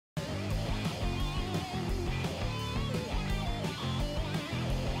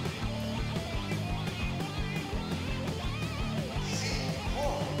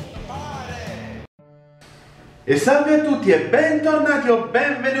E salve a tutti e bentornati o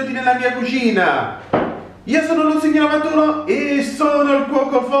benvenuti nella mia cucina! Io sono lo signor Amaturo e sono il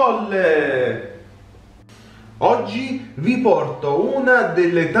cuoco folle! Oggi vi porto una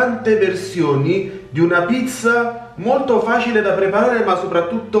delle tante versioni di una pizza molto facile da preparare ma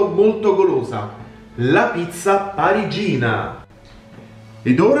soprattutto molto golosa, la pizza parigina.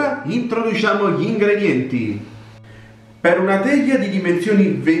 Ed ora introduciamo gli ingredienti. Per una teglia di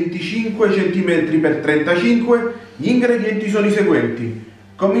dimensioni 25 cm x 35 gli ingredienti sono i seguenti.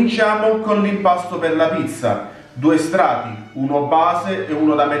 Cominciamo con l'impasto per la pizza, 2 strati, uno base e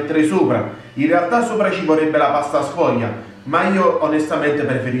uno da mettere sopra. In realtà sopra ci vorrebbe la pasta sfoglia, ma io onestamente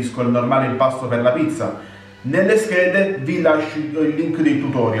preferisco il normale impasto per la pizza. Nelle schede vi lascio il link dei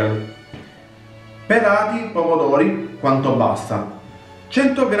tutorial. Pelati, pomodori, quanto basta.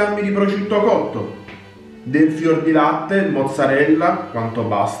 100 g di prosciutto cotto, del fior di latte, mozzarella, quanto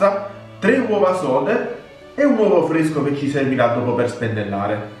basta, 3 uova sode e un uovo fresco che ci servirà dopo per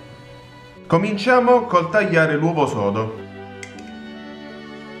spennellare. Cominciamo col tagliare l'uovo sodo.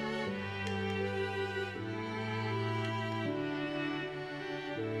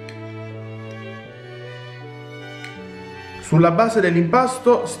 Sulla base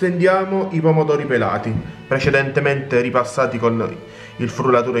dell'impasto stendiamo i pomodori pelati, precedentemente ripassati con il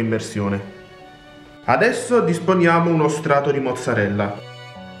frullatore a immersione. Adesso disponiamo uno strato di mozzarella.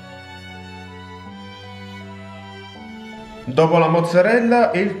 Dopo la mozzarella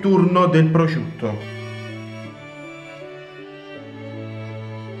è il turno del prosciutto.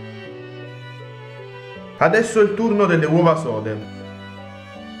 Adesso è il turno delle uova sode.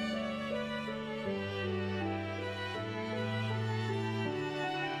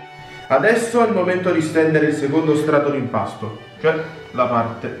 Adesso è il momento di stendere il secondo strato di impasto, cioè la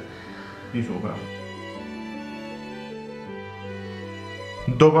parte di sopra.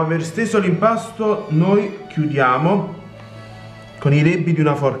 Dopo aver steso l'impasto, noi chiudiamo con i rebbi di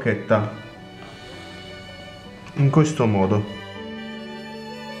una forchetta, in questo modo.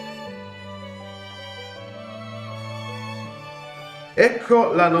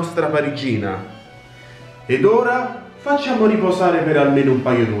 Ecco la nostra parigina. Ed ora facciamo riposare per almeno un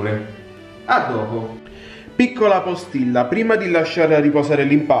paio d'ore. A dopo. Piccola postilla: prima di lasciare riposare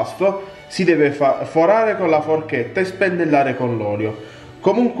l'impasto si deve forare con la forchetta e spennellare con l'olio.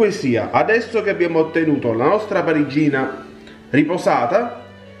 Comunque sia, adesso che abbiamo ottenuto la nostra parigina riposata,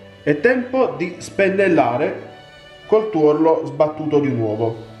 è tempo di spennellare col tuorlo sbattuto di un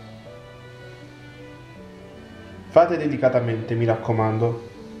uovo. Fate delicatamente, mi raccomando.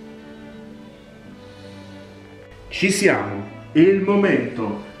 Ci siamo, è il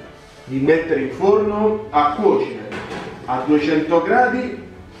momento di mettere in forno a cuocere a 200 gradi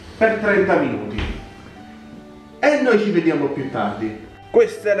per 30 minuti. E noi ci vediamo più tardi.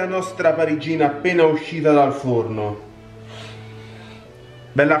 Questa è la nostra parigina appena uscita dal forno.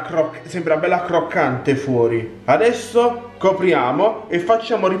 Sembra bella croccante fuori. Adesso copriamo e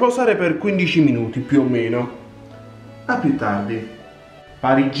facciamo riposare per 15 minuti più o meno. A più tardi.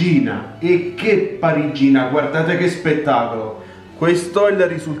 Parigina. E che parigina, guardate che spettacolo. Questo è il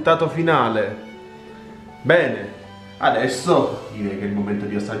risultato finale. Bene, adesso direi che è il momento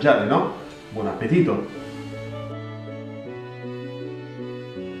di assaggiare, no? Buon appetito!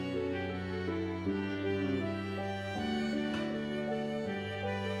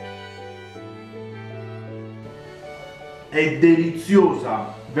 È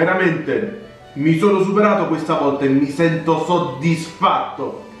deliziosa, veramente mi sono superato questa volta e mi sento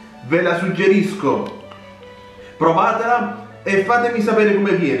soddisfatto. Ve la suggerisco, provatela e fatemi sapere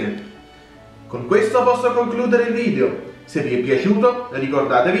come viene. Con questo posso concludere il video. Se vi è piaciuto,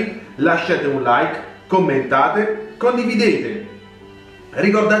 ricordatevi, lasciate un like, commentate, condividete.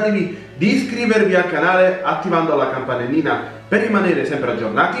 Ricordatevi di iscrivervi al canale attivando la campanellina per rimanere sempre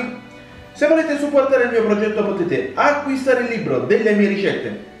aggiornati. Se volete supportare il mio progetto potete acquistare il libro delle mie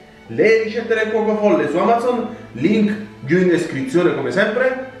ricette, le ricette del cuoco folle su Amazon, link giù in descrizione come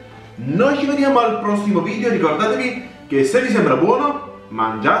sempre. Noi ci vediamo al prossimo video, ricordatevi che se vi sembra buono,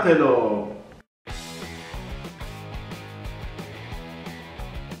 mangiatelo!